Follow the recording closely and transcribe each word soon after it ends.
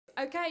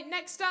Okay,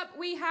 next up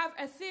we have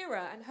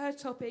Athira, and her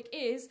topic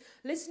is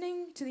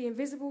listening to the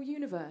invisible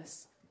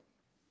universe.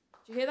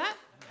 Did you hear that?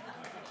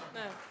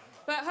 No.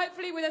 But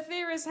hopefully with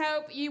Athira's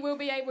help, you will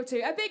be able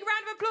to. A big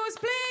round of applause,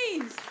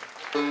 please!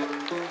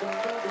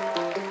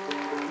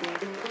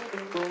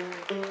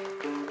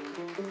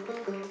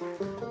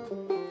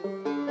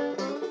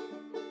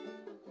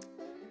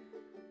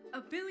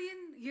 A billion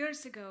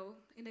years ago,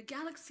 in a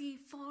galaxy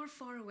far,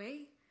 far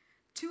away,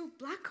 two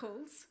black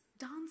holes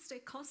danced a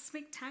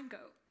cosmic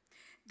tango.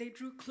 They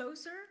drew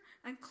closer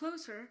and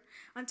closer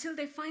until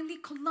they finally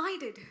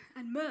collided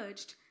and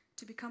merged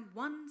to become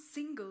one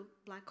single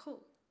black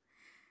hole.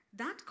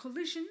 That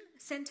collision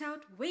sent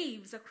out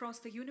waves across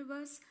the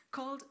universe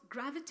called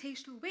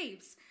gravitational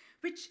waves,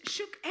 which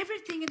shook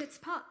everything in its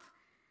path.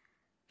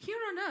 Here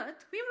on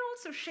Earth, we were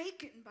also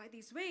shaken by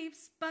these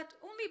waves, but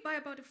only by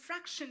about a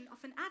fraction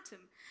of an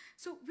atom.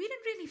 So we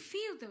didn't really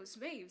feel those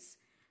waves,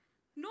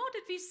 nor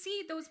did we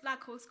see those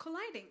black holes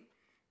colliding.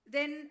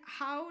 Then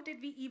how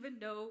did we even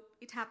know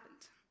it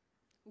happened?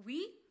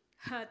 We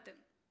heard them.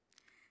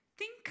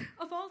 Think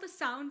of all the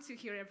sounds you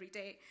hear every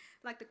day,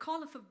 like the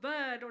call of a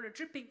bird or a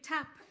dripping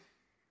tap.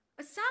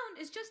 A sound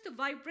is just the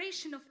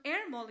vibration of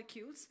air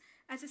molecules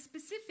as a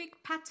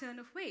specific pattern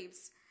of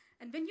waves.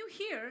 And when you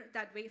hear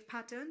that wave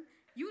pattern,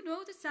 you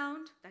know the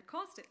sound that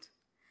caused it.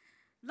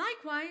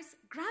 Likewise,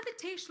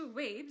 gravitational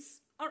waves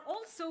are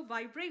also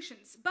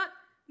vibrations, but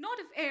not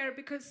of air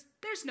because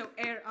there's no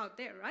air out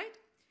there, right?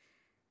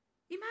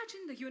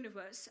 Imagine the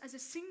universe as a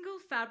single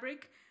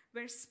fabric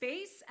where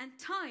space and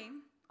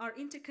time are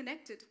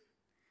interconnected.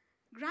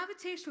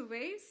 Gravitational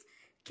waves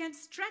can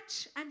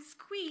stretch and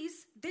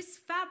squeeze this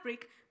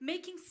fabric,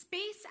 making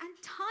space and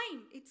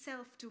time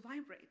itself to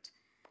vibrate.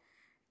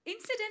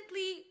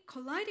 Incidentally,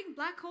 colliding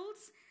black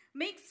holes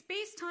make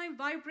space-time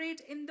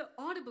vibrate in the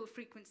audible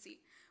frequency,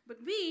 but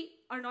we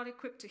are not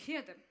equipped to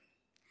hear them.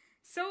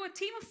 So a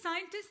team of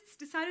scientists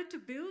decided to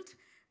build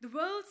the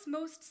world's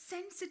most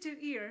sensitive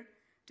ear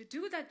to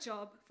do that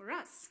job for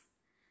us.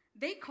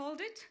 They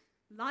called it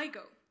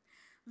LIGO.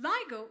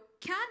 LIGO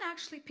can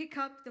actually pick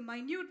up the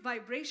minute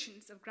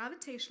vibrations of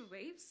gravitational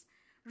waves,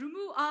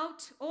 remove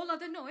out all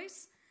other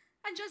noise,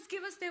 and just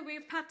give us their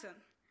wave pattern.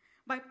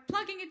 By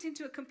plugging it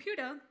into a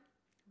computer,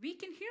 we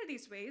can hear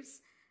these waves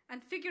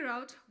and figure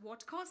out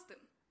what caused them.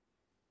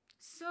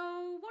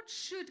 So what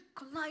should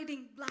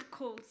colliding black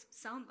holes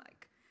sound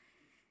like?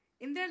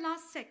 In their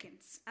last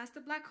seconds, as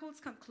the black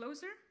holes come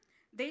closer,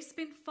 they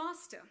spin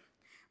faster,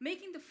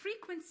 making the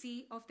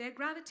frequency of their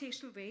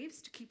gravitational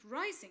waves to keep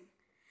rising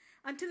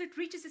until it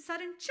reaches a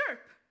sudden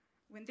chirp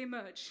when they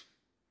merge.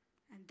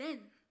 And then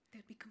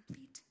there'd be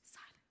complete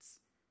silence.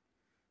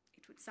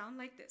 It would sound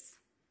like this.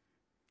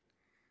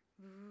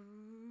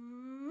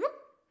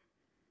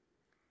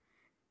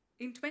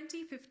 In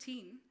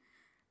 2015,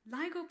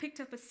 LIGO picked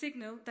up a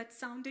signal that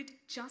sounded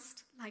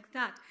just like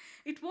that.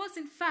 It was,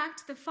 in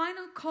fact, the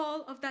final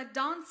call of that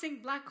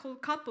dancing black hole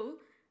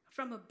couple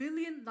from a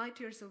billion light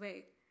years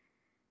away.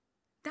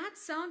 That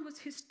sound was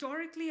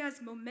historically as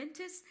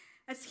momentous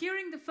as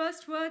hearing the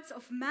first words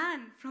of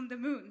man from the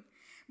moon.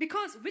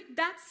 Because with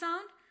that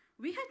sound,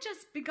 we had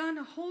just begun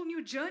a whole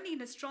new journey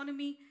in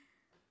astronomy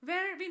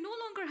where we no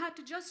longer had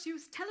to just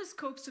use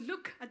telescopes to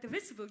look at the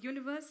visible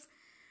universe.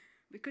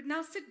 We could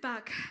now sit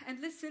back and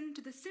listen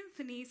to the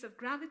symphonies of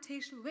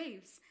gravitational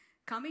waves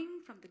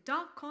coming from the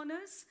dark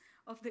corners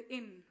of the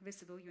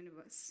invisible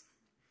universe.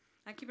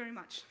 Thank you very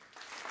much.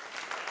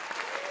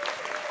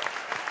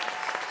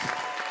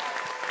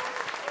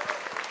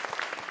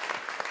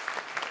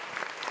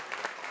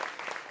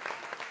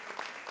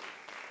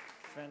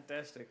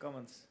 Fantastic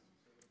comments.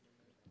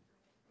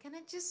 Can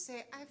I just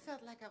say, I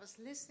felt like I was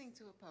listening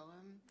to a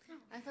poem.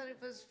 I thought it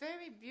was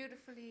very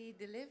beautifully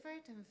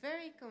delivered and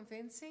very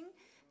convincing.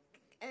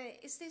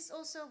 Is this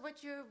also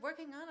what you're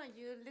working on? Are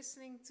you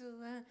listening to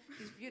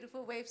these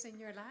beautiful waves in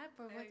your lab,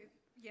 or what?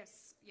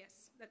 Yes,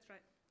 that's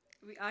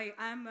right.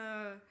 I'm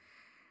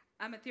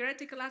a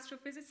theoretical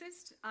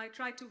astrophysicist. I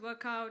try to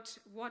work out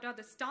what are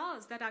the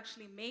stars that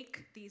actually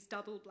make these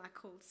double black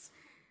holes.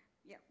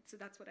 Yeah, so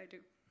that's what I do.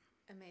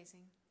 Amazing.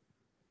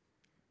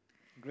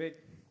 Great.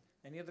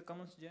 Any other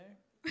comments, Jerry?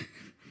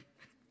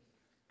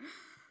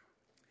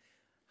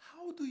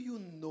 How do you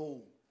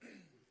know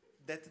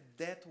that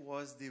that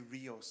was the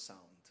real sound?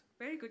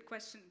 Very good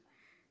question.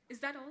 Is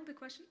that all the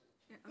question?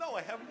 Yeah, okay. No,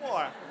 I have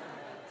more.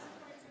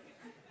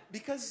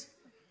 Because,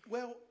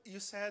 well, you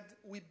said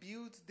we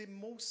built the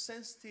most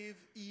sensitive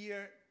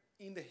ear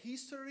in the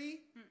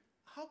history.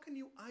 How can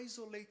you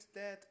isolate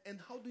that, and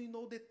how do you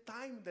know the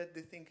time that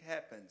the thing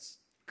happens?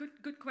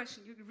 Good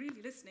question. You're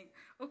really listening.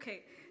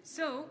 Okay,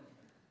 so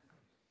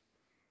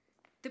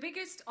the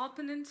biggest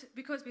opponent,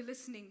 because we're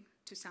listening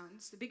to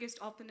sounds, the biggest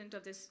opponent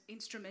of this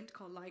instrument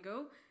called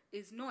LIGO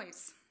is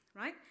noise,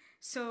 right?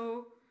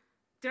 So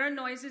there are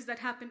noises that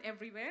happen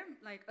everywhere,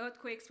 like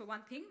earthquakes for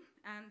one thing,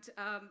 and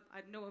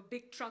I know a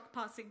big truck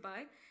passing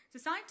by. So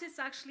scientists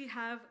actually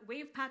have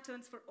wave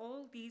patterns for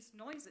all these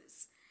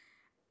noises.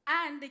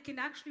 And they can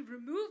actually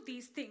remove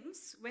these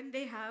things when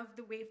they have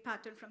the wave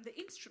pattern from the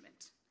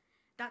instrument.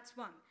 That's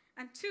one.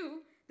 And 2,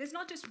 there's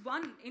not just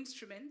one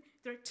instrument,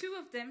 there are 2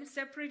 of them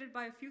separated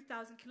by a few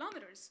thousand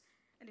kilometers.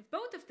 And if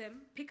both of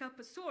them pick up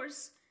a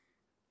source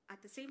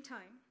at the same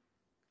time,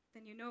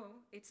 then you know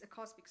it's a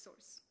cosmic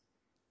source.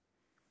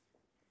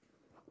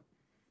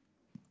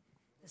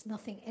 There's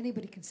nothing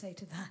anybody can say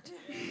to that.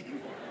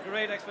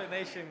 Great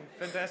explanation.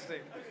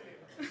 Fantastic.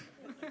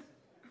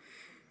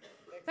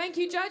 Thank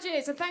you,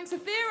 judges, and thanks,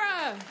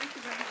 Athira. Thank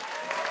you very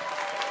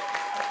much.